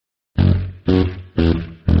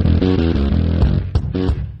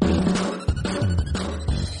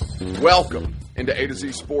Welcome into A to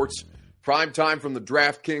Z Sports Prime Time from the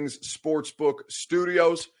DraftKings Sportsbook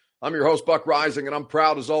Studios. I'm your host, Buck Rising, and I'm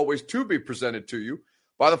proud, as always, to be presented to you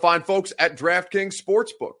by the fine folks at DraftKings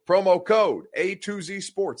Sportsbook. Promo code A2Z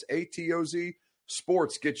Sports, A-T-O-Z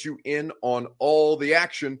Sports, gets you in on all the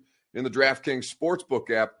action in the DraftKings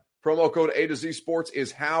Sportsbook app. Promo code A to Z Sports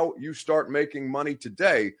is how you start making money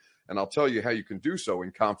today, and I'll tell you how you can do so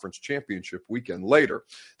in Conference Championship weekend later.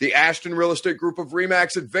 The Ashton Real Estate Group of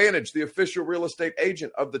RE/MAX Advantage, the official real estate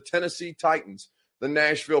agent of the Tennessee Titans, the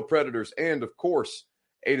Nashville Predators, and, of course,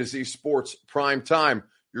 A to Z Sports Prime Time.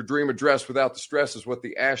 Your dream address without the stress is what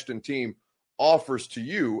the Ashton team offers to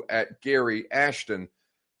you at GaryAshton.com.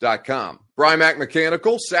 Brymac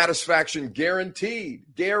Mechanical, satisfaction guaranteed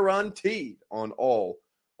on all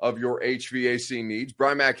of your HVAC needs.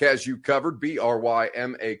 Brymac has you covered,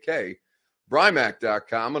 B-R-Y-M-A-K,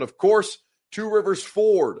 Brymac.com. And, of course, Two Rivers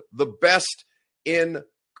Ford, the best in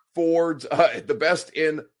Ford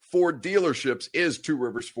dealerships is Two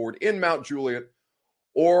Rivers Ford in Mount Juliet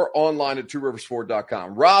or online at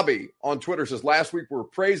tworiversford.com. Robbie on Twitter says, last week we were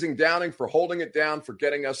praising Downing for holding it down, for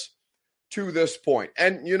getting us to this point.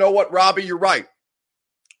 And you know what, Robbie, you're right.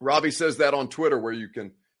 Robbie says that on Twitter, where you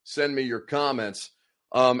can send me your comments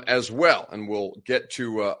as well, and we'll get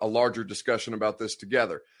to a larger discussion about this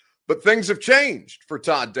together. But things have changed for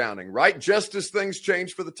Todd Downing, right? Just as things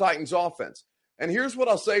changed for the Titans offense. And here's what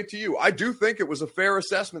I'll say to you. I do think it was a fair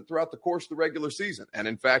assessment throughout the course of the regular season. And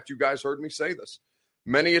in fact, you guys heard me say this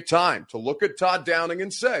many a time, to look at Todd Downing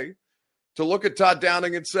and say,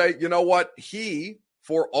 you know what? He,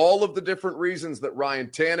 for all of the different reasons that Ryan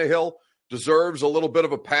Tannehill deserves a little bit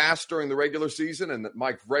of a pass during the regular season, and that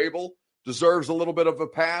Mike Vrabel deserves a little bit of a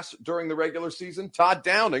pass during the regular season, Todd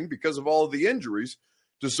Downing, because of all of the injuries,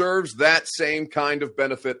 deserves that same kind of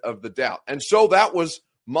benefit of the doubt. And so that was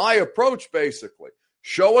my approach, basically.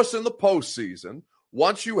 Show us in the postseason,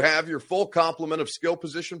 once you have your full complement of skill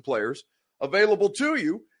position players available to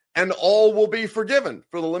you, and all will be forgiven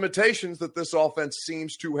for the limitations that this offense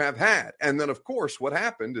seems to have had. And then, of course, what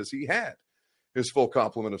happened is he had his full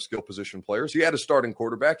complement of skill position players. He had a starting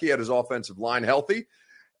quarterback. He had his offensive line healthy.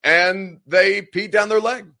 And they peed down their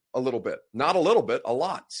leg a little bit. Not a little bit, a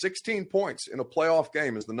lot. 16 points in a playoff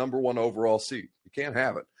game is the number one overall seed. You can't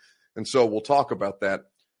have it. And so we'll talk about that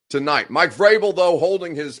tonight. Mike Vrabel, though,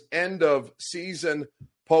 holding his end-of-season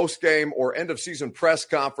post-game or end-of-season press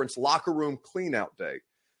conference, locker room clean-out day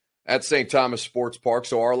at St. Thomas Sports Park.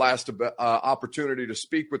 So our last opportunity to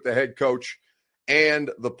speak with the head coach and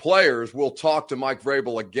the players. We'll talk to Mike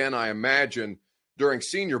Vrabel again, I imagine, during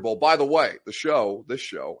Senior Bowl. By the way, this show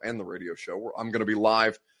and the radio show, I'm going to be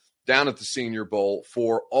live down at the Senior Bowl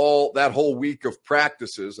for all that whole week of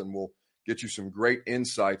practices, and we'll get you some great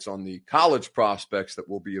insights on the college prospects that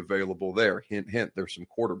will be available there. Hint, hint, there's some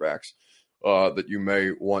quarterbacks that you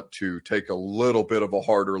may want to take a little bit of a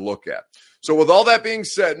harder look at. So with all that being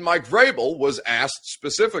said, Mike Vrabel was asked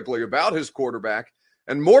specifically about his quarterback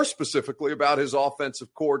and more specifically about his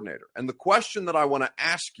offensive coordinator. And the question that I want to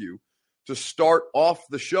ask you to start off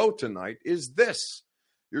the show tonight is this,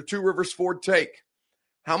 your Two Rivers Ford take.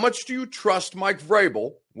 How much do you trust Mike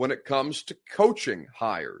Vrabel when it comes to coaching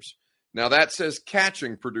hires? Now, that says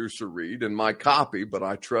catching, producer Reed, in my copy, but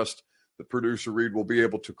I trust that producer Reed will be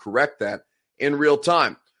able to correct that in real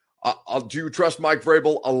time. Do you trust Mike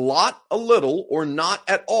Vrabel a lot, a little, or not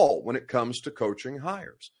at all when it comes to coaching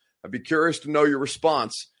hires? I'd be curious to know your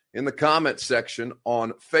response in the comment section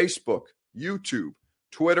on Facebook, YouTube,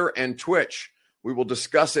 Twitter, and Twitch. We will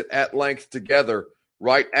discuss it at length together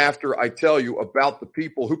right after I tell you about the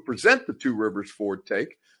people who present the Two Rivers Ford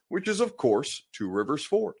take, which is, of course, Two Rivers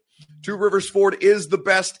Ford. Two Rivers Ford is the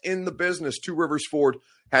best in the business. Two Rivers Ford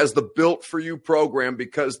has the Built For You program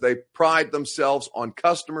because they pride themselves on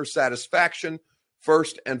customer satisfaction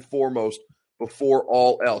first and foremost before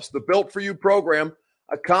all else. The Built For You program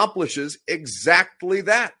accomplishes exactly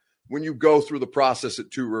that when you go through the process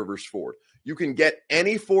at Two Rivers Ford. You can get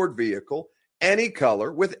any Ford vehicle, any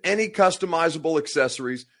color, with any customizable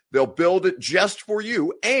accessories. They'll build it just for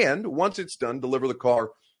you, and once it's done, deliver the car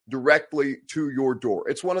directly to your door.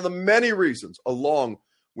 It's one of the many reasons, along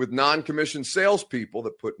with non-commissioned salespeople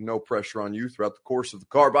that put no pressure on you throughout the course of the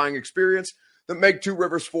car buying experience, that make Two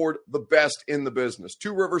Rivers Ford the best in the business.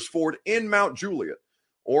 Two Rivers Ford in Mount Juliet,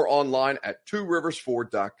 or online at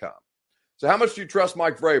tworiversford.com. So how much do you trust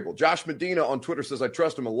Mike Vrabel? Josh Medina on Twitter says, I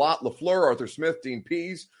trust him a lot. LaFleur, Arthur Smith, Dean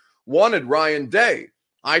Pease wanted Ryan Day.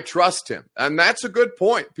 I trust him. And that's a good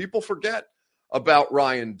point. People forget about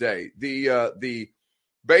Ryan Day. The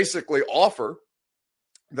basically offer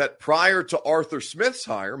that prior to Arthur Smith's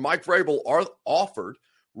hire, Mike Vrabel offered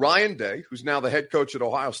Ryan Day, who's now the head coach at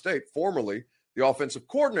Ohio State, formerly the offensive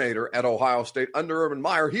coordinator at Ohio State under Urban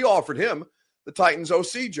Meyer, he offered him the Titans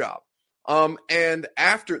OC job. And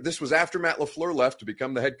this was after Matt LaFleur left to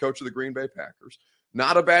become the head coach of the Green Bay Packers.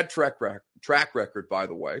 Not a bad track record, by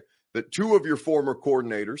the way, that two of your former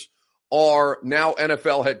coordinators are now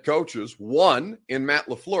NFL head coaches. One, in Matt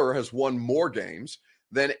LaFleur, has won more games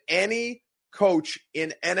than any coach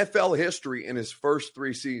in NFL history in his first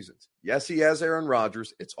 3 seasons. Yes, he has Aaron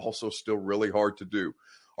Rodgers. It's also still really hard to do.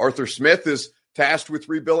 Arthur Smith is tasked with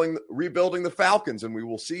rebuilding the Falcons, and we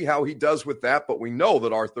will see how he does with that. But we know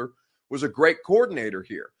that Arthur was a great coordinator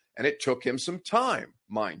here, and it took him some time,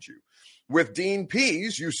 mind you. With Dean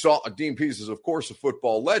Pease, you saw Dean Pease is, of course, a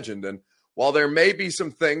football legend, and while there may be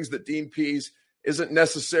some things that Dean Pease isn't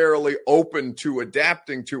necessarily open to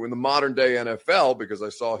adapting to in the modern-day NFL, because I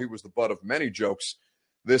saw he was the butt of many jokes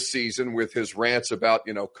this season with his rants about,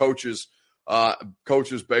 coaches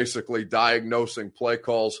basically diagnosing play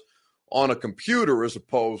calls on a computer as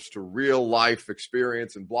opposed to real-life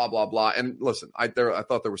experience and blah, blah, blah. And listen, I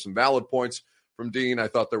thought there were some valid points from Dean. I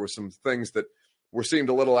thought there were some things that seemed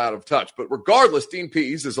a little out of touch. But regardless, Dean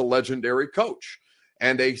Pease is a legendary coach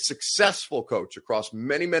and a successful coach across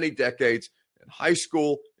many, many decades in high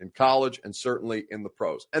school, in college, and certainly in the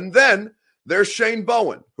pros. And then there's Shane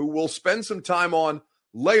Bowen, who we'll spend some time on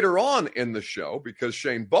later on in the show, because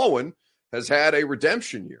Shane Bowen has had a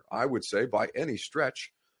redemption year, I would say, by any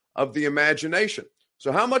stretch of the imagination.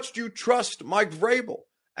 So how much do you trust Mike Vrabel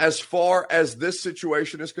as far as this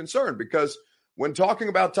situation is concerned? Because when talking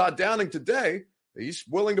about Todd Downing today, he's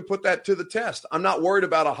willing to put that to the test. I'm not worried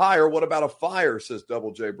about a hire. What about a fire, says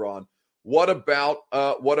Double J Braun. What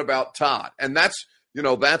about Todd? And that's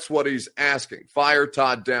what he's asking. Fire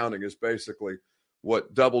Todd Downing is basically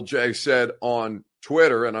what Double J said on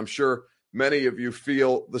Twitter, and I'm sure many of you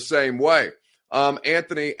feel the same way.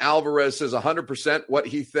 Anthony Alvarez says 100% what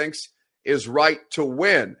he thinks is right to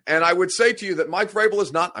win. And I would say to you that Mike Vrabel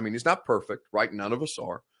is not, he's not perfect, right? None of us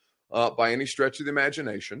are by any stretch of the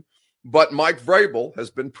imagination. But Mike Vrabel has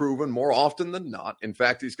been proven more often than not. In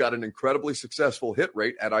fact, he's got an incredibly successful hit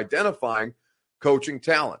rate at identifying coaching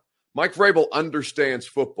talent. Mike Vrabel understands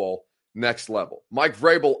football next level. Mike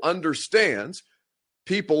Vrabel understands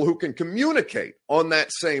people who can communicate on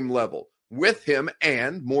that same level with him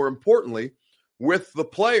and, more importantly, with the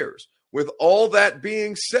players. With all that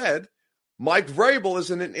being said, Mike Vrabel is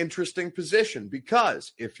in an interesting position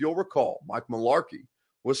because, if you'll recall, Mike Mularkey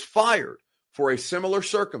was fired for a similar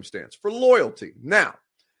circumstance, for loyalty. Now,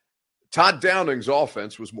 Todd Downing's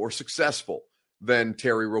offense was more successful than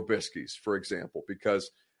Terry Robisky's, for example,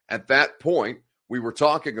 because at that point, we were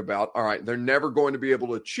talking about, all right, they're never going to be able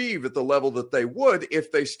to achieve at the level that they would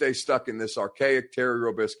if they stay stuck in this archaic Terry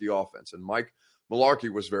Robisky offense. And Mike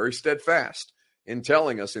Mularkey was very steadfast in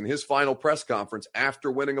telling us in his final press conference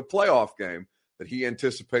after winning a playoff game that he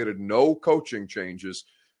anticipated no coaching changes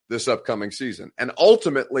this upcoming season. And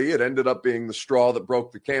ultimately, it ended up being the straw that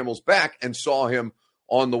broke the camel's back and saw him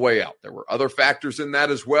on the way out. There were other factors in that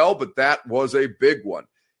as well, but that was a big one.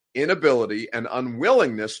 Inability and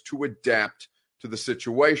unwillingness to adapt to the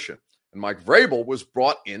situation. And Mike Vrabel was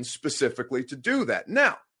brought in specifically to do that.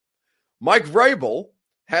 Now, Mike Vrabel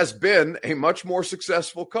has been a much more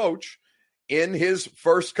successful coach in his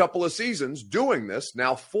first couple of seasons doing this,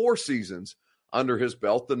 now 4 seasons under his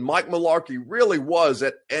belt, than Mike Mularkey really was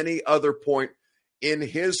at any other point in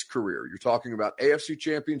his career. You're talking about AFC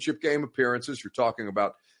Championship game appearances. You're talking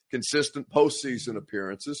about consistent postseason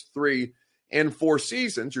appearances, 3 and 4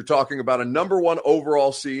 seasons. You're talking about a number 1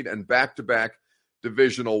 overall seed and back-to-back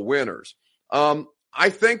divisional winners. I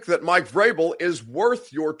think that Mike Vrabel is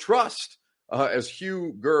worth your trust. As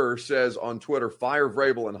Hugh Gurr says on Twitter, fire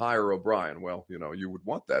Vrabel and hire O'Brien. Well, you would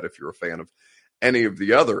want that if you're a fan of any of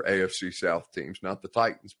the other AFC South teams, not the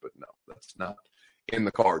Titans, but no, that's not in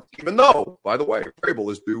the cards. Even though, by the way,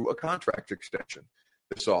 Vrabel is due a contract extension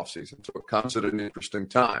this offseason, so it comes at an interesting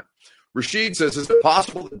time. Rashid says, is it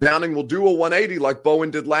possible that Downing will do a 180 like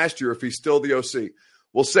Bowen did last year if he's still the OC?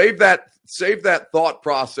 We'll save that thought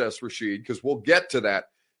process, Rashid, because we'll get to that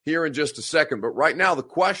here in just a second. But right now, the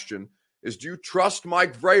question is, do you trust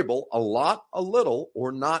Mike Vrabel a lot, a little,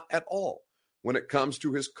 or not at all when it comes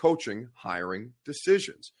to his coaching hiring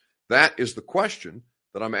decisions? That is the question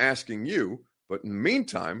that I'm asking you. But in the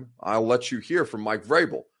meantime, I'll let you hear from Mike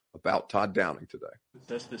Vrabel about Todd Downing today.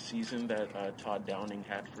 That's the season that Todd Downing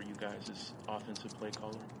had for you guys as offensive play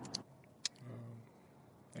caller?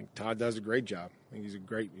 I think Todd does a great job. I think he's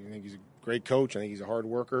a great coach. I think he's a hard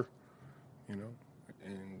worker, and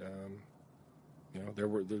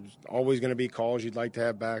there's always going to be calls you'd like to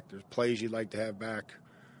have back. There's plays you'd like to have back.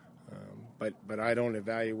 but I don't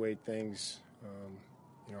evaluate things.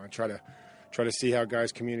 I try to see how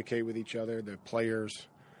guys communicate with each other, the players.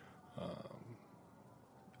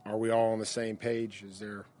 Are we all on the same page? Is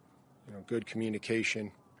there, good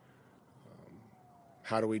communication?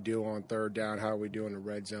 How do we do on third down? How do we do in the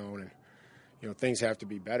red zone? And, things have to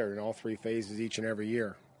be better in all three phases each and every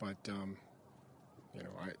year. But,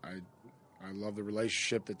 I love the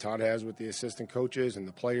relationship that Todd has with the assistant coaches and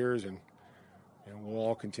the players, and we'll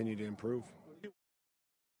all continue to improve.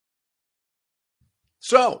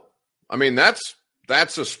 So,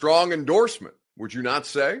 that's a strong endorsement, would you not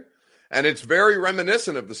say? And it's very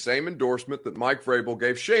reminiscent of the same endorsement that Mike Vrabel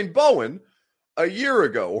gave Shane Bowen a year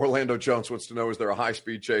ago. Orlando Jones wants to know, is there a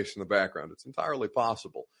high-speed chase in the background? It's entirely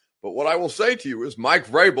possible. But what I will say to you is Mike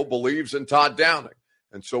Vrabel believes in Todd Downing.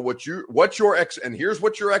 And so and here's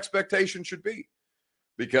what your expectation should be,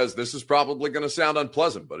 because this is probably going to sound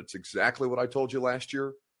unpleasant, but it's exactly what I told you last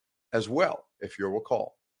year as well, if you'll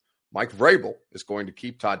recall. Mike Vrabel is going to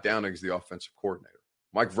keep Todd Downing as the offensive coordinator.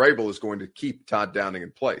 Mike Vrabel is going to keep Todd Downing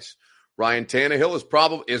in place. Ryan Tannehill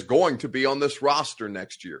is going to be on this roster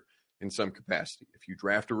next year in some capacity. If you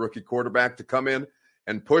draft a rookie quarterback to come in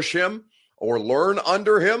and push him or learn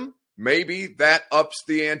under him, maybe that ups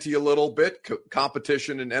the ante a little bit.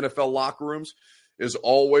 Competition in NFL locker rooms is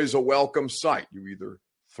always a welcome sight. You either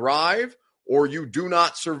thrive or you do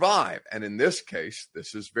not survive. And in this case,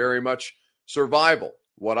 this is very much survival.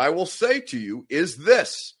 What I will say to you is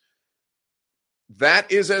this.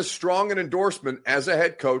 That is as strong an endorsement as a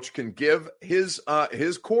head coach can give his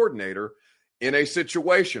coordinator in a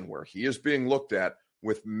situation where he is being looked at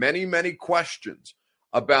with many, many questions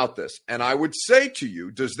about this. And I would say to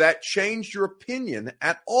you, does that change your opinion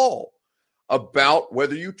at all about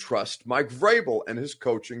whether you trust Mike Vrabel and his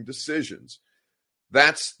coaching decisions?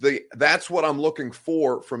 That's what I'm looking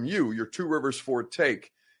for from you, your Two Rivers Ford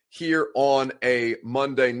take here on a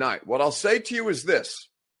Monday night. What I'll say to you is this.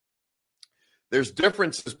 There's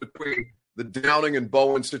differences between the Downing and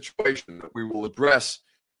Bowen situation that we will address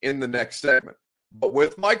in the next segment. But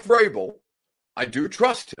with Mike Vrabel, I do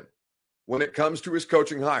trust him when it comes to his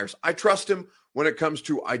coaching hires. I trust him when it comes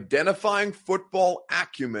to identifying football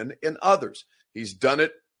acumen in others. He's done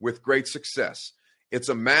it with great success. It's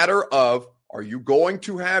a matter of, do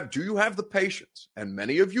you have the patience? And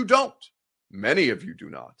many of you don't. Many of you do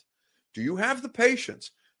not. Do you have the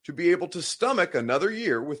patience to be able to stomach another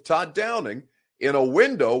year with Todd Downing in a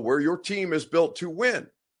window where your team is built to win?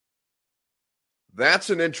 That's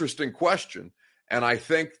an interesting question. And I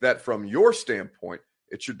think that from your standpoint,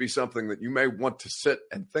 it should be something that you may want to sit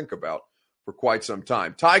and think about for quite some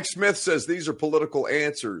time. Tyke Smith says these are political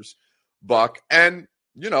answers, Buck. And,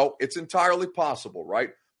 it's entirely possible, right?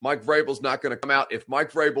 Mike Vrabel's not going to come out. If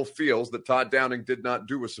Mike Vrabel feels that Todd Downing did not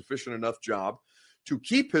do a sufficient enough job to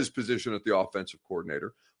keep his position at the offensive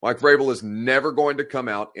coordinator, Mike Vrabel is never going to come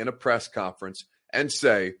out in a press conference and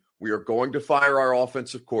say, we are going to fire our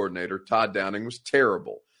offensive coordinator. Todd Downing was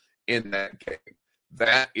terrible in that game.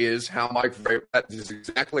 That is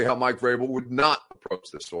exactly how Mike Vrabel would not approach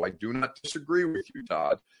this. So I do not disagree with you,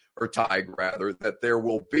 Tig, that there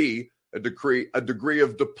will be a degree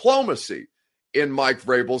of diplomacy in Mike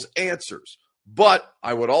Vrabel's answers. But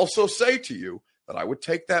I would also say to you that I would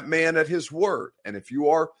take that man at his word. And if you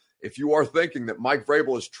are thinking that Mike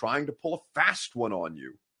Vrabel is trying to pull a fast one on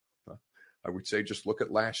you, I would say just look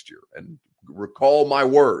at last year and recall my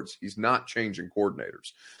words. He's not changing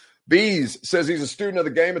coordinators. Bees says he's a student of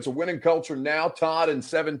the game. It's a winning culture now. Todd in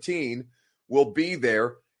 17 will be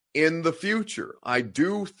there in the future. I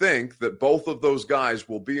do think that both of those guys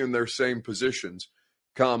will be in their same positions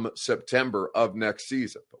come September of next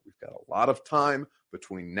season. But we've got a lot of time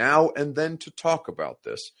between now and then to talk about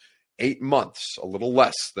this. 8 months, a little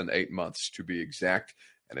less than 8 months to be exact,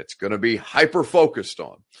 and it's going to be hyper-focused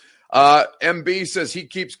on. MB says he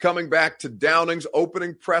keeps coming back to Downing's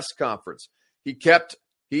opening press conference. He kept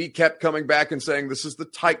coming back and saying this is the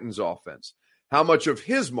Titans offense. How much of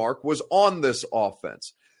his mark was on this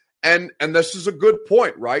offense? And this is a good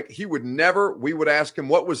point, right? We would ask him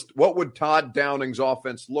what would Todd Downing's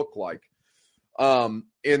offense look like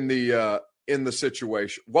in the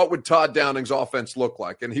situation? What would Todd Downing's offense look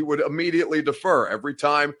like? And he would immediately defer every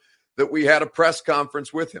time that we had a press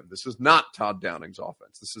conference with him. This is not Todd Downing's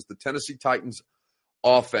offense. This is the Tennessee Titans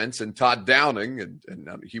offense, and Todd Downing, and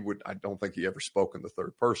I don't think he ever spoke in the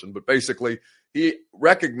third person, but basically he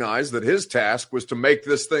recognized that his task was to make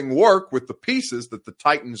this thing work with the pieces that the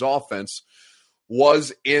Titans offense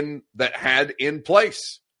had in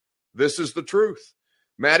place. This is the truth.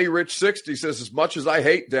 Matty Rich 60 says, as much as I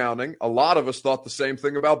hate Downing, a lot of us thought the same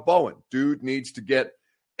thing about Bowen. Dude needs to get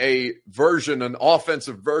an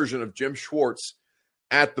offensive version of Jim Schwartz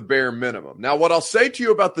at the bare minimum. Now, what I'll say to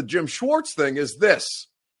you about the Jim Schwartz thing is this.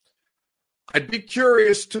 I'd be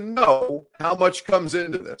curious to know how much comes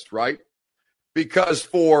into this, right? Because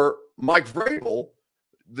for Mike Vrabel,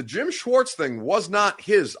 the Jim Schwartz thing was not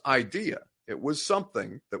his idea. It was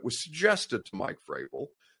something that was suggested to Mike Vrabel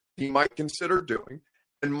he might consider doing.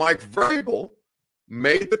 And Mike Vrabel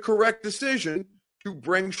made the correct decision to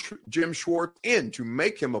bring Jim Schwartz in, to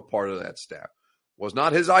make him a part of that staff. Was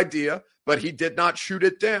not his idea, but he did not shoot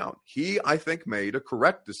it down. He, I think, made a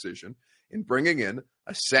correct decision in bringing in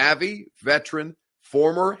a savvy, veteran,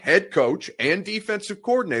 former head coach and defensive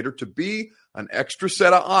coordinator to be an extra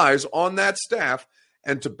set of eyes on that staff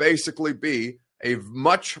and to basically be a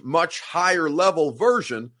much, much higher level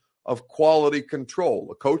version of quality control.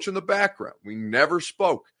 A coach in the background. We never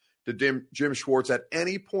spoke to Jim Schwartz at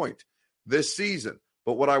any point this season.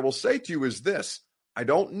 But what I will say to you is this. I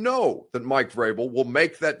don't know that Mike Vrabel will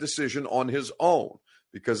make that decision on his own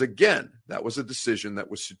because, again, that was a decision that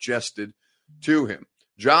was suggested to him.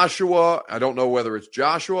 Joshua, I don't know whether it's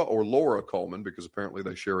Joshua or Laura Coleman because apparently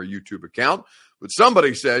they share a YouTube account, but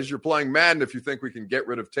somebody says you're playing Madden if you think we can get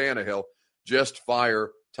rid of Tannehill, just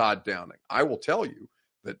fire Todd Downing. I will tell you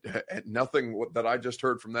that nothing that I just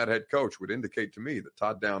heard from that head coach would indicate to me that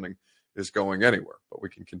Todd Downing is going anywhere, but we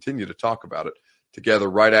can continue to talk about it together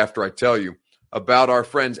right after I tell you about our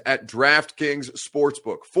friends at DraftKings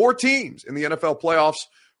Sportsbook. 4 teams in the NFL playoffs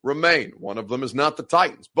remain. One of them is not the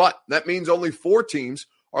Titans, but that means only 4 teams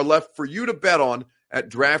are left for you to bet on at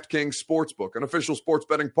DraftKings Sportsbook, an official sports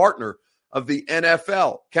betting partner of the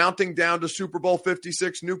NFL. Counting down to Super Bowl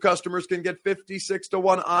 56, new customers can get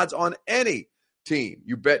 56-1 odds on any team.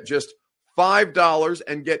 You bet just $5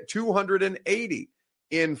 and get $280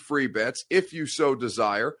 in free bets if you so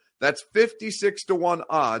desire. That's 56-1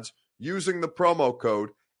 odds using the promo code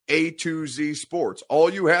A2Z Sports. All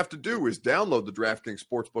you have to do is download the DraftKings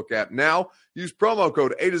Sportsbook app now, use promo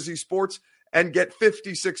code A2Z Sports, and get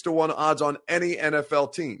 56-1 odds on any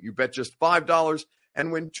NFL team. You bet just $5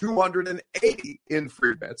 and win $280 in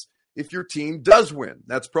free bets if your team does win.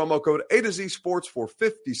 That's promo code A2Z Sports for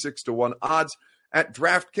 56-1 odds at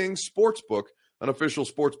DraftKings Sportsbook, an official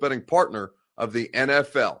sports betting partner of the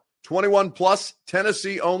NFL. 21 plus,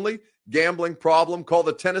 Tennessee only. Gambling problem? Call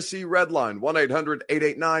the Tennessee Red Line,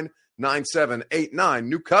 1-800-889-9789.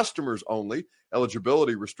 New customers only.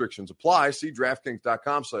 Eligibility restrictions apply. See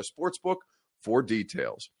DraftKings.com/sportsbook for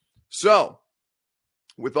details. So,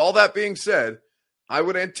 with all that being said, I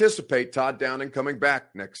would anticipate Todd Downing coming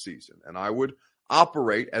back next season, and I would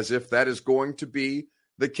operate as if that is going to be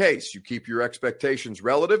the case. You keep your expectations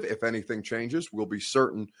relative. If anything changes, we'll be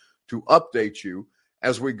certain to update you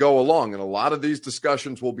as we go along. And a lot of these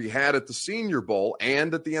discussions will be had at the Senior Bowl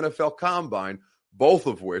and at the NFL Combine, both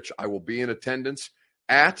of which I will be in attendance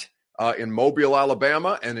at in Mobile,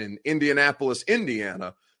 Alabama, and in Indianapolis,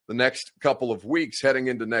 Indiana, the next couple of weeks heading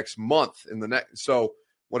into next month. So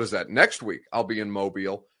what is that? Next week, I'll be in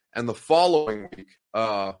Mobile, and the following week,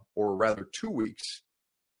 or rather 2 weeks.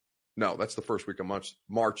 No, that's the first week of March,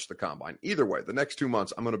 the Combine. Either way, the next 2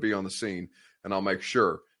 months, I'm going to be on the scene, and I'll make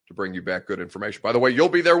sure to bring you back good information. By the way, you'll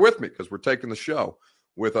be there with me because we're taking the show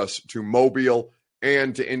with us to Mobile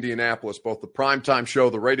and to Indianapolis, both the primetime show,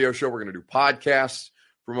 the radio show. We're going to do podcasts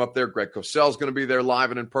from up there. Greg Cosell's going to be there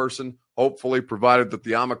live and in person, hopefully, provided that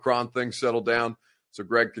the Omicron thing settled down so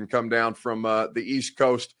Greg can come down from the East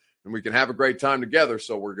Coast and we can have a great time together.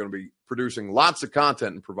 So we're going to be producing lots of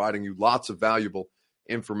content and providing you lots of valuable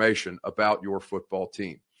information about your football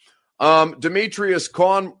team. Demetrius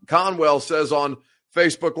Conwell says on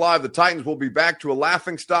Facebook Live, the Titans will be back to a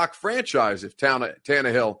laughingstock franchise if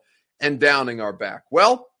Tannehill and Downing are back.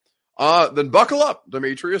 Well, then buckle up,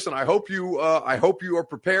 Demetrius, and I hope you are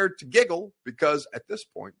prepared to giggle because at this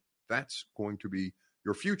point, that's going to be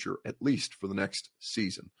your future, at least for the next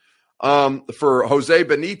season. For Jose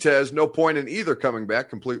Benitez, no point in either coming back,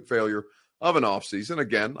 complete failure of an offseason.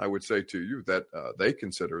 Again, I would say to you that they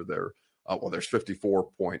consider their there's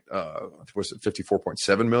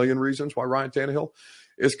 54.7 million reasons why Ryan Tannehill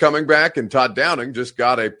is coming back, and Todd Downing just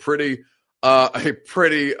got a pretty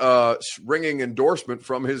ringing endorsement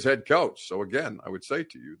from his head coach. So again, I would say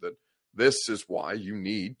to you that this is why you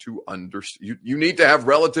need to you need to have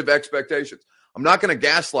relative expectations. I'm not going to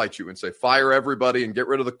gaslight you and say fire everybody and get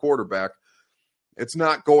rid of the quarterback. It's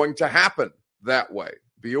not going to happen that way.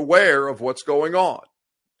 Be aware of what's going on.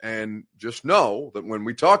 And just know that when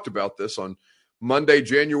we talked about this on Monday,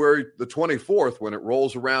 January the 24th, when it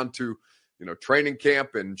rolls around to, training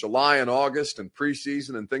camp in July and August and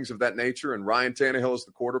preseason and things of that nature, and Ryan Tannehill is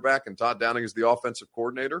the quarterback and Todd Downing is the offensive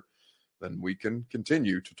coordinator, then we can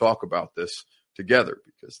continue to talk about this together,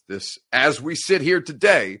 because this, as we sit here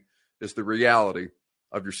today, is the reality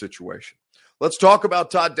of your situation. Let's talk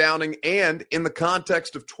about Todd Downing and in the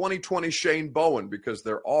context of 2020 Shane Bowen, because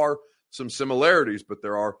there are some similarities, but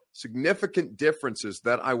there are significant differences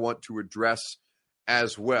that I want to address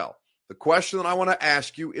as well. The question that I want to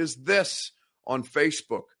ask you is this on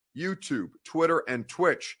Facebook, YouTube, Twitter, and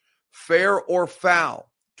Twitch: fair or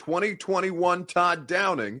foul? 2021 Todd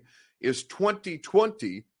Downing is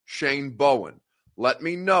 2020 Shane Bowen. Let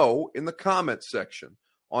me know in the comments section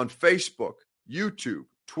on Facebook, YouTube,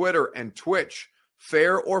 Twitter, and Twitch.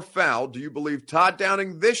 Fair or foul? Do you believe Todd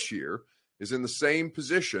Downing this year is in the same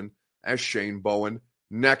position as Shane Bowen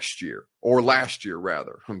next year, or last year,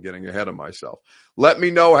 rather? I'm getting ahead of myself. Let me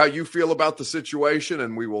know how you feel about the situation,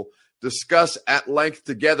 and we will discuss at length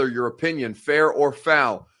together your opinion, fair or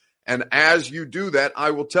foul. And as you do that,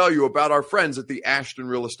 I will tell you about our friends at the Ashton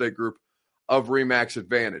Real Estate Group of RE/MAX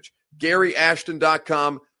Advantage.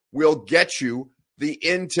 GaryAshton.com will get you the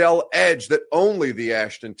intel edge that only the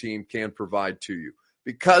Ashton team can provide to you,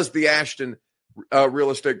 because the Ashton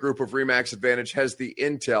Real Estate Group of RE/MAX Advantage has the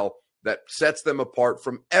intel that sets them apart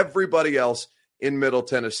from everybody else in Middle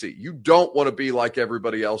Tennessee. You don't want to be like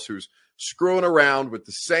everybody else who's screwing around with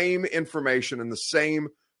the same information and the same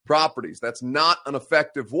properties. That's not an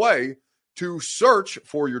effective way to search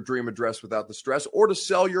for your dream address without the stress, or to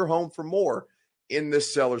sell your home for more in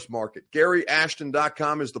this seller's market.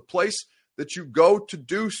 GaryAshton.com is the place that you go to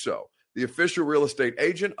do so. The official real estate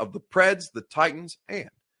agent of the Preds, the Titans, and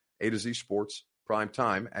A to Z Sports Prime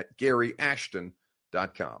Time at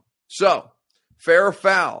GaryAshton.com. So, fair or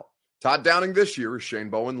foul? Todd Downing this year is Shane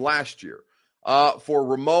Bowen last year. For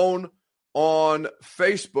Ramon on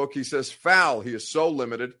Facebook, he says foul. He is so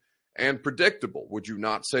limited and predictable. Would you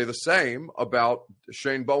not say the same about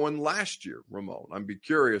Shane Bowen last year, Ramon? I'd be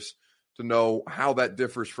curious to know how that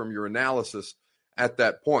differs from your analysis at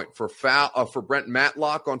that point. For Brent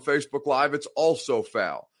Matlock on Facebook Live, it's also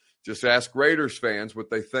foul. Just ask Raiders fans what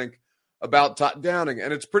they think about Todd Downing.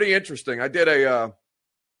 And it's pretty interesting. I did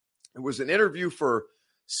it was an interview for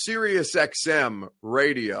Sirius XM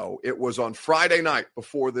radio. It was on Friday night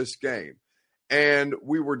before this game. And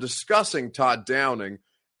we were discussing Todd Downing,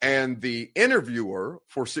 and the interviewer,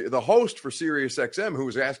 the host for Sirius XM, who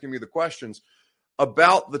was asking me the questions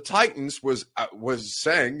about the Titans, was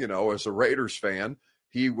saying, as a Raiders fan,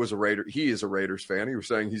 he is a Raiders fan. He was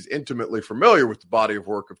saying he's intimately familiar with the body of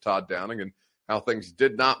work of Todd Downing and how things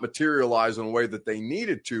did not materialize in a way that they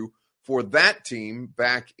needed to for that team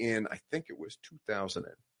back in, I think it was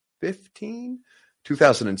 2015,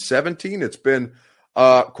 2017. It's been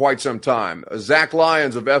quite some time. Zach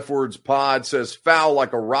Lyons of F Words Pod says foul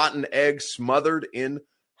like a rotten egg smothered in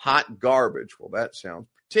hot garbage. Well, that sounds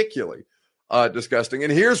particularly disgusting.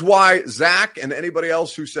 And here's why Zach and anybody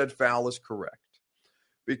else who said foul is correct.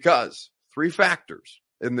 Because three factors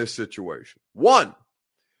in this situation. One,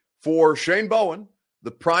 for Shane Bowen, the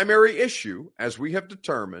primary issue, as we have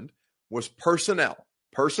determined, was personnel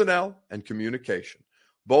and communication.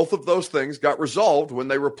 Both of those things got resolved when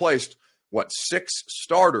they replaced, 6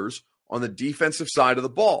 starters on the defensive side of the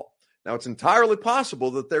ball. Now, it's entirely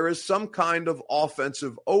possible that there is some kind of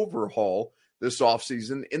offensive overhaul this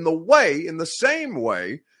offseason in the same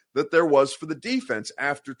way that there was for the defense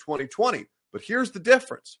after 2020. But here's the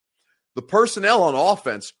difference. The personnel on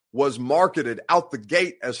offense was marketed out the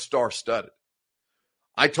gate as star-studded.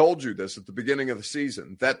 I told you this at the beginning of the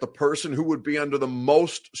season, that the person who would be under the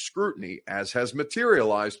most scrutiny, as has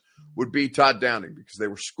materialized, would be Todd Downing, because they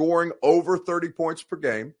were scoring over 30 points per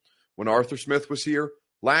game when Arthur Smith was here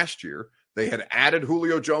last year. They had added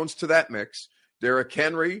Julio Jones to that mix. Derrick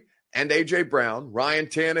Henry and A.J. Brown, Ryan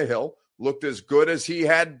Tannehill looked as good as he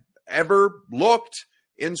had ever looked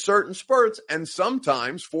in certain spurts, and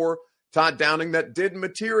sometimes for Todd Downing that did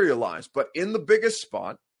materialize. But in the biggest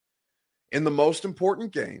spot, in the most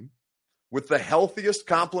important game, with the healthiest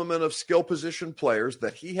complement of skill position players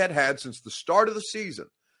that he had had since the start of the season,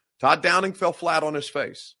 Todd Downing fell flat on his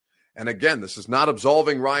face. And again, this is not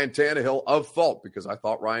absolving Ryan Tannehill of fault, because I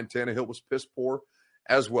thought Ryan Tannehill was piss poor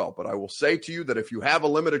as well. But I will say to you that if you have a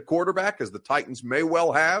limited quarterback, as the Titans may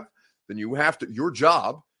well have, then your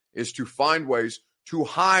job is to find ways to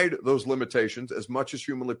hide those limitations as much as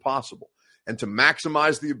humanly possible and to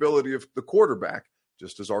maximize the ability of the quarterback,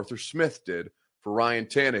 just as Arthur Smith did for Ryan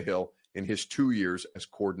Tannehill in his 2 years as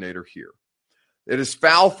coordinator here. It is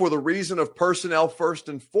foul for the reason of personnel first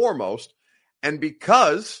and foremost, and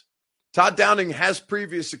because Todd Downing has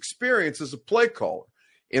previous experience as a play caller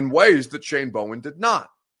in ways that Shane Bowen did not.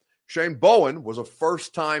 Shane Bowen was a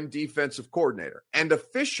first-time defensive coordinator, and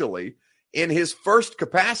officially in his first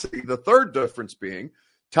capacity. The third difference being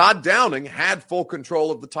Todd Downing had full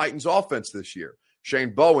control of the Titans offense this year.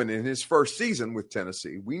 Shane Bowen in his first season with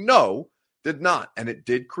Tennessee, we know, did not, and it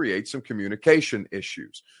did create some communication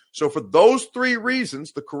issues. So for those three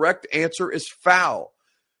reasons, the correct answer is foul.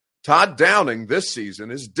 Todd Downing this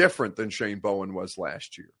season is different than Shane Bowen was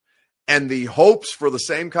last year. And the hopes for the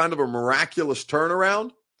same kind of a miraculous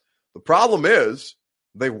turnaround, the problem is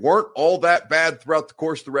they weren't all that bad throughout the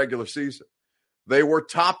course of the regular season. They were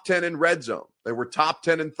top 10 in red zone. They were top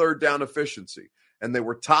 10 in third down efficiency. And they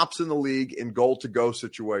were tops in the league in goal-to-go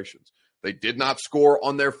situations. They did not score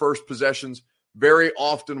on their first possessions very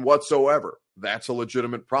often whatsoever. That's a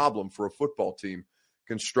legitimate problem for a football team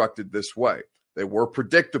constructed this way. They were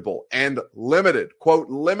predictable and limited, quote,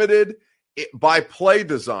 limited by play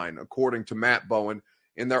design, according to Matt Bowen,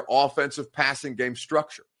 in their offensive passing game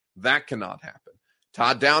structure. That cannot happen.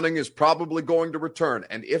 Todd Downing is probably going to return.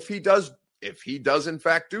 And if he does in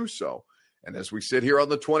fact do so, and as we sit here on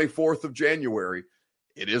the 24th of January,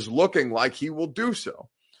 it is looking like he will do so.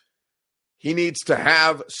 He needs to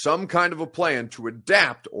have some kind of a plan to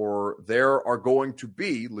adapt, or there are going to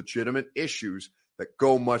be legitimate issues that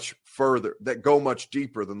go much further, that go much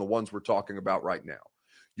deeper than the ones we're talking about right now.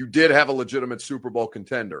 You did have a legitimate Super Bowl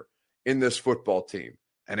contender in this football team,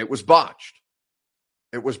 and it was botched.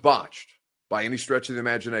 It was botched by any stretch of the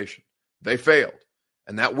imagination. They failed,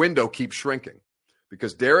 and that window keeps shrinking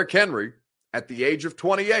because Derrick Henry, at the age of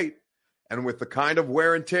 28, and with the kind of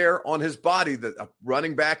wear and tear on his body that a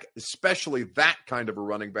running back, especially that kind of a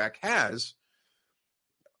running back, has,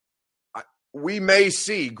 we may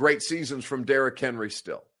see great seasons from Derrick Henry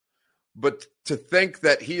still. But to think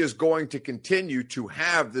that he is going to continue to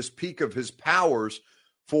have this peak of his powers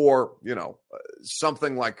for,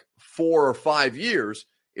 something like 4 or 5 years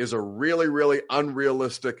is a really, really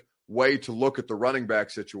unrealistic way to look at the running back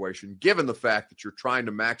situation, given the fact that you're trying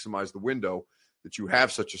to maximize the window that you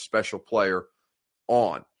have such a special player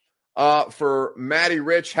on. For Matty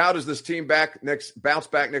Rich, how does this team bounce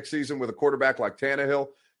back next season with a quarterback like Tannehill?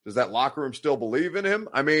 Does that locker room still believe in him?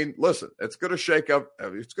 I mean, listen, it's going to shake up.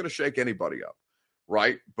 It's going to shake anybody up,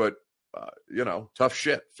 right? But, tough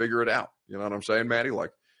shit. Figure it out. You know what I'm saying, Matty?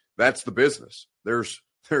 Like, that's the business. There's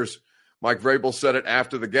Mike Vrabel said it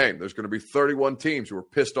after the game. There's going to be 31 teams who are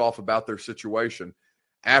pissed off about their situation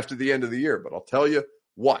after the end of the year. But I'll tell you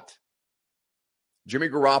what. Jimmy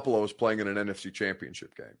Garoppolo is playing in an NFC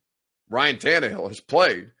championship game. Ryan Tannehill has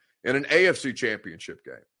played in an AFC championship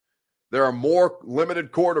game. There are more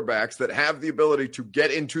limited quarterbacks that have the ability to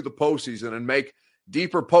get into the postseason and make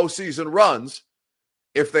deeper postseason runs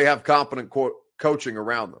if they have competent coaching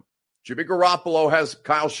around them. Jimmy Garoppolo has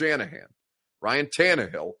Kyle Shanahan. Ryan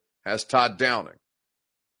Tannehill has Todd Downing.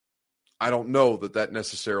 I don't know that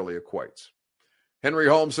necessarily equates. Henry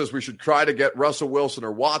Holmes says we should try to get Russell Wilson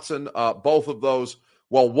or Watson. Both of those,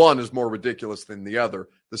 well, one is more ridiculous than the other.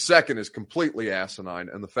 The second is completely asinine,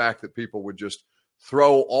 and the fact that people would just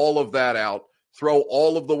throw all of that out, throw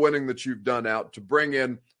all of the winning that you've done out to bring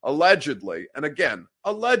in allegedly, and again,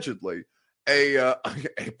 allegedly, a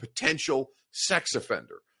potential sex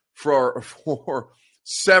offender for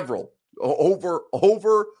several, over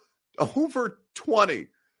 20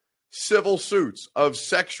 civil suits of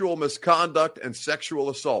sexual misconduct and sexual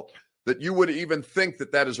assault, that you would even think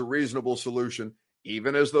that is a reasonable solution,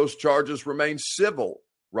 even as those charges remain civil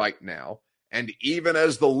right now. And even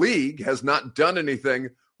as the league has not done anything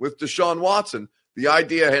with Deshaun Watson, the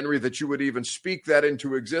idea, Henry, that you would even speak that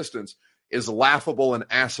into existence is laughable and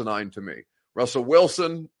asinine to me. Russell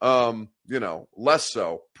Wilson, less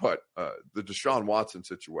so, but the Deshaun Watson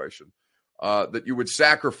situation, that you would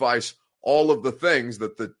sacrifice all of the things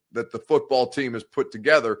that the football team has put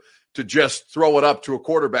together to just throw it up to a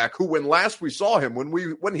quarterback who, when last we saw him,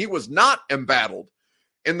 when he was not embattled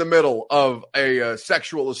in the middle of a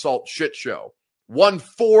sexual assault shit show, won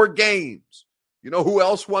 4 games. You know who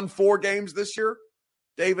else won 4 games this year?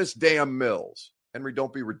 Davis damn Mills. Henry,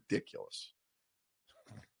 don't be ridiculous.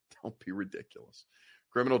 Don't be ridiculous.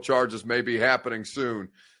 Criminal charges may be happening soon,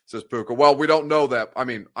 says Puka. Well, we don't know that. I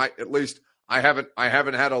mean, I haven't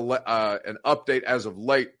had an update as of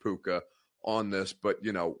late, Puka, on this, but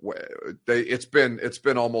it's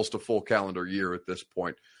been almost a full calendar year at this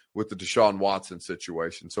point with the Deshaun Watson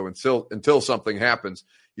situation. So until something happens,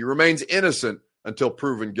 he remains innocent until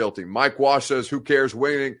proven guilty. Mike Wash says, who cares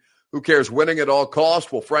winning at all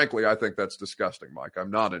costs? Well, frankly, I think that's disgusting, Mike.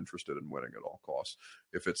 I'm not interested in winning at all costs.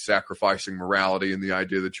 If it's sacrificing morality and the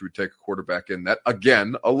idea that you would take a quarterback in that,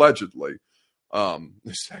 again, allegedly,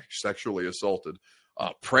 sexually assaulted,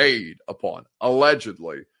 preyed upon,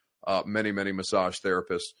 allegedly, many massage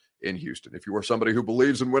therapists in Houston. If you are somebody who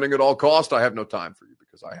believes in winning at all cost, I have no time for you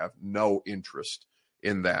because I have no interest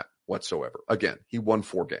in that whatsoever. Again, he won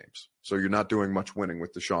 4 games. So you're not doing much winning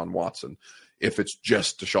with Deshaun Watson if it's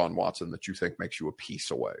just Deshaun Watson that you think makes you a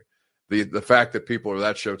piece away. The fact that people are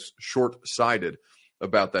that short-sighted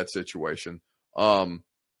about that situation, I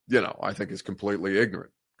think is completely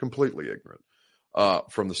ignorant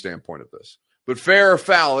from the standpoint of this. But fair or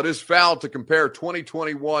foul, it is foul to compare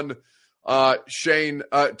 2021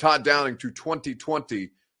 Todd Downing to 2020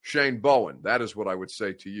 Shane Bowen. That is what I would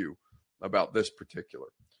say to you about this particular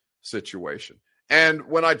situation. And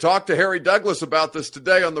when I talked to Harry Douglas about this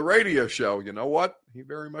today on the radio show, you know what? He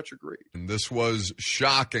very much agreed. And this was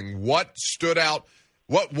shocking. What stood out?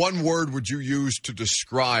 What one word would you use to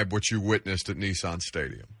describe what you witnessed at Nissan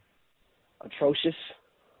Stadium? Atrocious.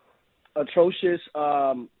 Atrocious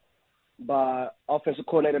by offensive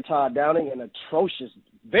coordinator Todd Downing, and atrocious,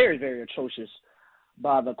 very, very atrocious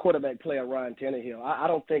by the quarterback player Ryan Tannehill. I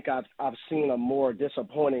don't think I've seen a more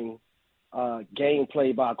disappointing game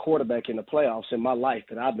played by a quarterback in the playoffs in my life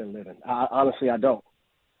that I've been living. Honestly, I don't.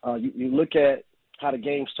 You look at how the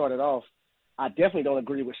game started off. I definitely don't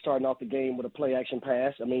agree with starting off the game with a play-action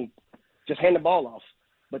pass. I mean, just hand the ball off.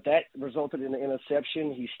 But that resulted in an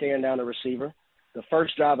interception. He's staring down the receiver. The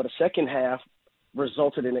first drive of the second half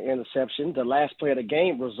resulted in an interception. The last play of the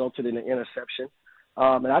game resulted in an interception.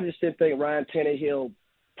 And I just didn't think Ryan Tannehill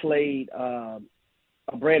played a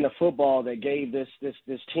brand of football that gave this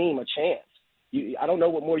team a chance. I don't know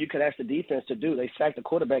what more you could ask the defense to do. They sacked the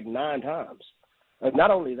quarterback 9 times.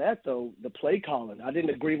 Not only that, though, the play calling. I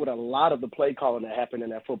didn't agree with a lot of the play calling that happened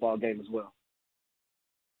in that football game as well.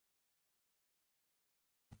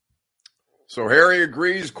 So Harry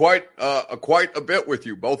agrees quite a bit with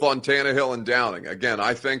you, both on Tannehill and Downing. Again,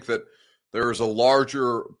 I think that there is a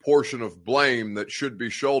larger portion of blame that should be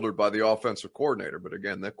shouldered by the offensive coordinator. But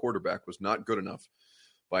again, that quarterback was not good enough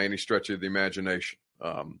by any stretch of the imagination,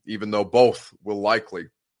 even though both will likely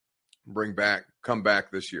come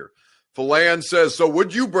back this year. Philan says, so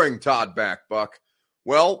would you bring Todd back, Buck?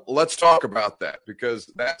 Well, let's talk about that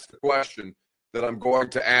because that's the question that I'm going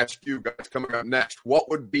to ask you guys coming up next. What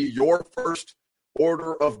would be your first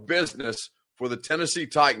order of business for the Tennessee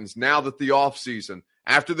Titans now that the offseason,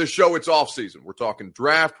 after the show, it's offseason. We're talking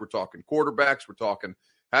draft, we're talking quarterbacks, we're talking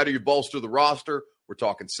how do you bolster the roster, we're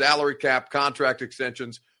talking salary cap, contract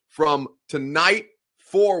extensions. From tonight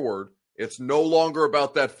forward, it's no longer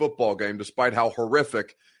about that football game, despite how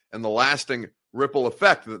horrific and the lasting ripple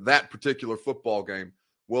effect that particular football game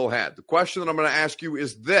will have. The question that I'm going to ask you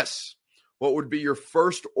is this. What would be your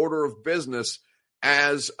first order of business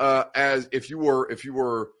as if you were,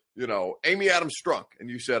 Amy Adams Strunk and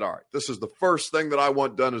you said, all right, this is the first thing that I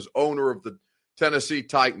want done as owner of the Tennessee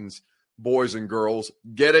Titans, boys and girls,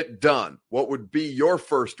 get it done. What would be your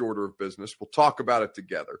first order of business? We'll talk about it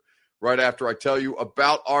together right after I tell you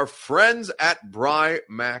about our friends at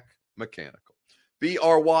Brymac Mechanical.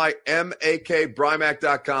 BRYMAK,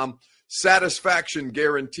 Brymac.com. Satisfaction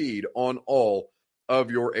guaranteed on all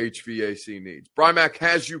of your HVAC needs. Brymac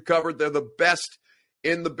has you covered. They're the best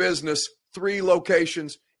in the business. 3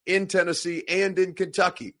 locations in Tennessee and in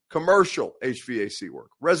Kentucky. Commercial HVAC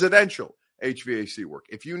work, residential HVAC work.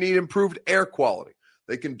 If you need improved air quality,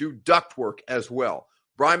 they can do duct work as well.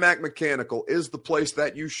 Brymac Mechanical is the place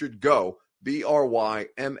that you should go.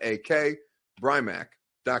 BRYMAK,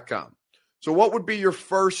 Brymac.com. So what would be your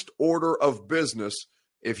first order of business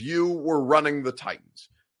if you were running the Titans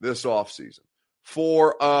this offseason?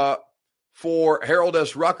 For Harold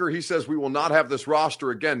S. Rucker, he says we will not have this roster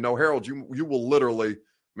again. No, Harold, you will literally,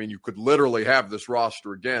 you could literally have this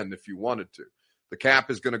roster again if you wanted to. The cap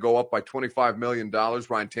is going to go up by $25 million.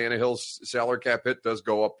 Ryan Tannehill's salary cap hit does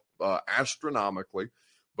go up astronomically,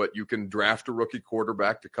 but you can draft a rookie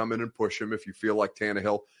quarterback to come in and push him if you feel like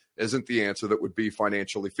Tannehill isn't the answer that would be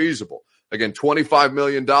financially feasible. Again, $25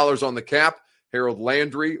 million on the cap. Harold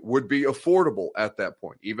Landry would be affordable at that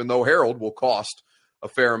point, even though Harold will cost a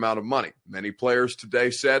fair amount of money. Many players today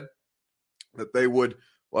said that they would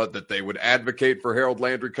advocate for Harold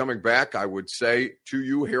Landry coming back. I would say to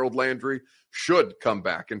you, Harold Landry should come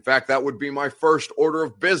back. In fact, that would be my first order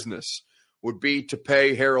of business, would be to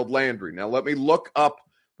pay Harold Landry. Now, let me look up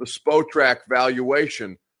the Spotrac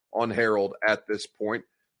valuation on Harold at this point,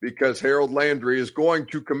 because Harold Landry is going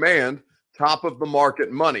to command top of the market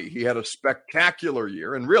money. He had a spectacular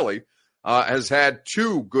year and really has had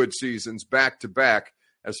 2 good seasons back to back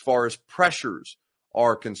as far as pressures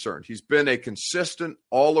are concerned. He's been a consistent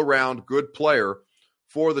all-around good player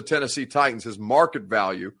for the Tennessee Titans. His market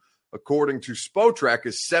value, according to Spotrac,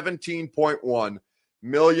 is $17.1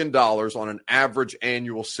 million on an average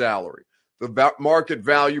annual salary. the market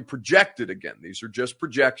value projected, again, these are just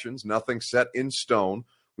projections, nothing set in stone.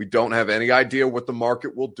 We don't have any idea what the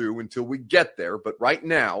market will do until we get there. But right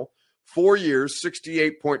now, 4 years,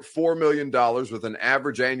 $68.4 million with an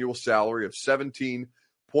average annual salary of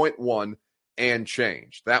 $17.1 and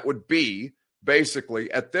change. That would be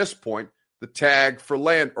basically at this point the tag for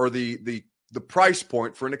land, or the price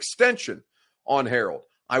point for an extension on Harold.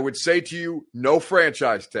 I would say to you, no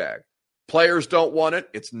franchise tag. Players don't want it.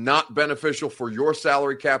 It's not beneficial for your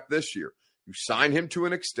salary cap this year. You sign him to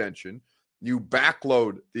an extension. You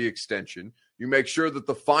backload the extension. You make sure that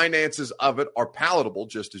the finances of it are palatable,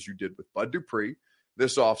 just as you did with Bud Dupree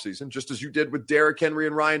this offseason, just as you did with Derrick Henry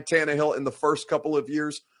and Ryan Tannehill in the first couple of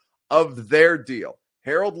years of their deal.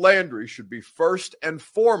 Harold Landry should be first and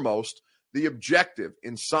foremost the objective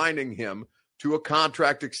in signing him to a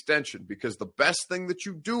contract extension, because the best thing that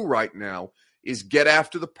you do right now is get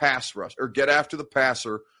after the pass rush, or get after the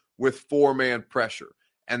passer with four-man pressure.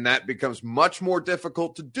 And that becomes much more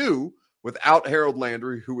difficult to do without Harold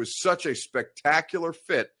Landry, who is such a spectacular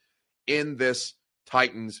fit in this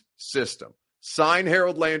Titans system. Sign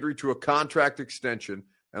Harold Landry to a contract extension,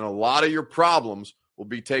 and a lot of your problems will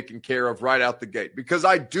be taken care of right out the gate. Because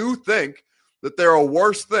I do think that there are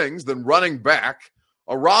worse things than running back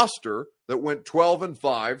a roster that went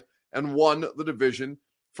 12-5 and won the division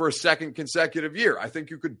for a second consecutive year. I think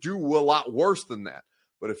you could do a lot worse than that.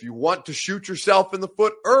 But if you want to shoot yourself in the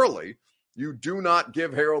foot early, you do not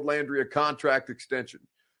give Harold Landry a contract extension.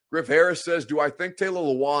 Griff Harris says, do I think Taylor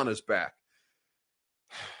Lewan is back?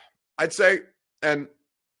 I'd say, and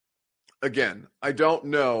again, I don't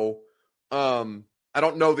know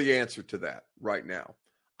the answer to that right now.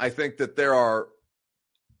 I think that there are,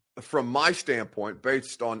 from my standpoint,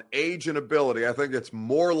 based on age and ability, I think it's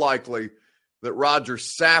more likely that Roger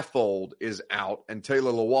Saffold is out and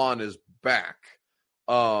Taylor Lewan is back,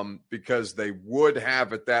 because they would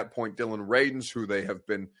have at that point Dylan Radins, who they have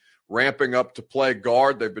been ramping up to play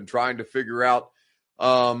guard. They've been trying to figure out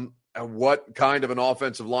what kind of an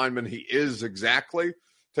offensive lineman he is exactly.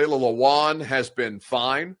 Taylor Lewan has been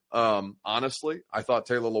fine. Honestly, I thought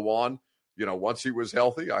Taylor Lewan, once he was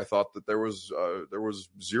healthy, I thought that there was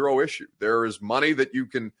zero issue. There is money that you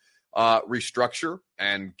can restructure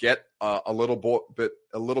and get a little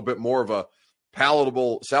bit more of a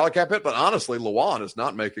palatable salary cap hit. But honestly, Lewan is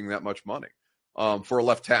not making that much money for a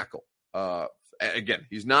left tackle. Again,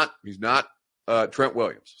 he's not Trent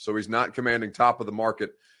Williams, so he's not commanding top of the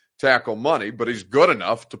market tackle money, but he's good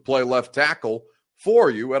enough to play left tackle for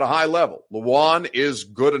you at a high level. Lewan is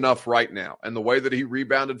good enough right now. And the way that he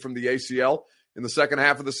rebounded from the ACL in the second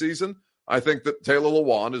half of the season, I think that Taylor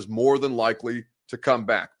Lewan is more than likely to come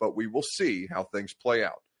back. But we will see how things play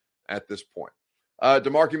out at this point.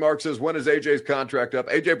 DeMarcus Mark says, when is AJ's contract up?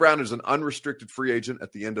 AJ Brown is an unrestricted free agent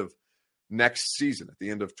at the end of next season, at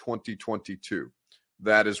the end of 2022.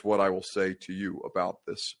 That is what I will say to you about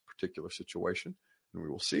this particular situation. And we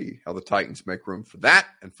will see how the Titans make room for that,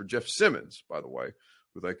 and for Jeff Simmons, by the way,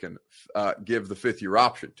 who they can give the fifth-year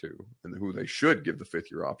option to, and who they should give the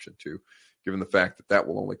fifth-year option to, given the fact that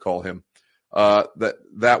will only call him cost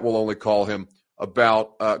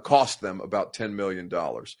them about $10 million.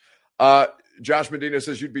 Josh Medina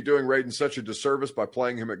says you'd be doing Radin such a disservice by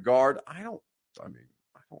playing him at guard. I don't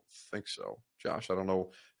think so, Josh. I don't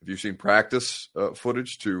know if you've seen practice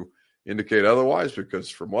footage to indicate otherwise, because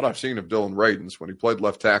from what I've seen of Dylan Radins when he played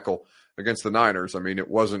left tackle against the Niners, it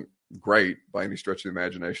wasn't great by any stretch of the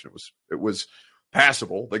imagination. It was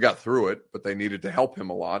passable. They got through it, but they needed to help him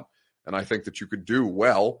a lot. And I think that you could do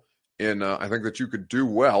well in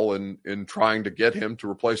trying to get him to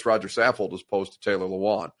replace Roger Saffold as opposed to Taylor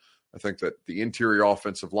Lewan. I think that the interior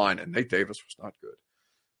offensive line, and Nate Davis was not good.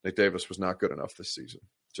 Nate Davis was not good enough this season.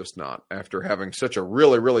 Just not, after having such a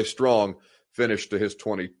really, really strong finish to his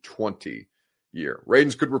 2020 year.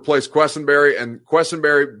 Radins could replace Quessenberry, and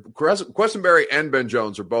Quessenberry and Ben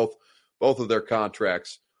Jones are both of their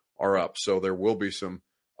contracts are up. So there will be some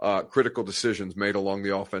critical decisions made along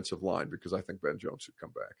the offensive line, because I think Ben Jones should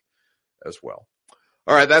come back as well.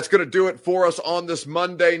 All right, that's going to do it for us on this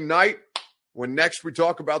Monday night. When next we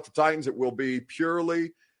talk about the Titans, it will be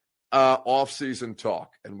purely off-season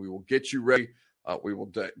talk, and we will get you ready. We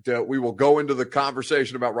will go into the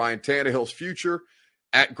conversation about Ryan Tannehill's future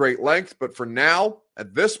at great length. But for now,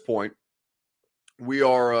 at this point, we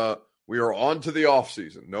are on to the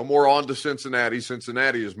offseason. No more on to Cincinnati.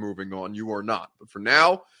 Cincinnati is moving on. You are not. But for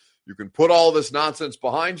now, you can put all this nonsense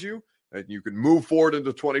behind you, and you can move forward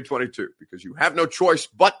into 2022, because you have no choice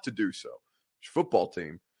but to do so. Your football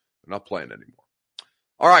team, they're not playing anymore.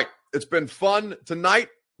 All right, it's been fun tonight.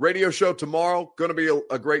 Radio show tomorrow, going to be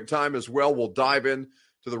a great time as well. We'll dive in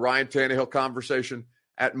to the Ryan Tannehill conversation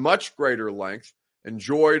at much greater length.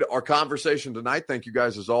 Enjoyed our conversation tonight. Thank you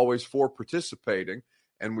guys, as always, for participating.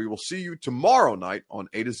 And we will see you tomorrow night on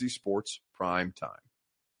A to Z Sports Prime Time.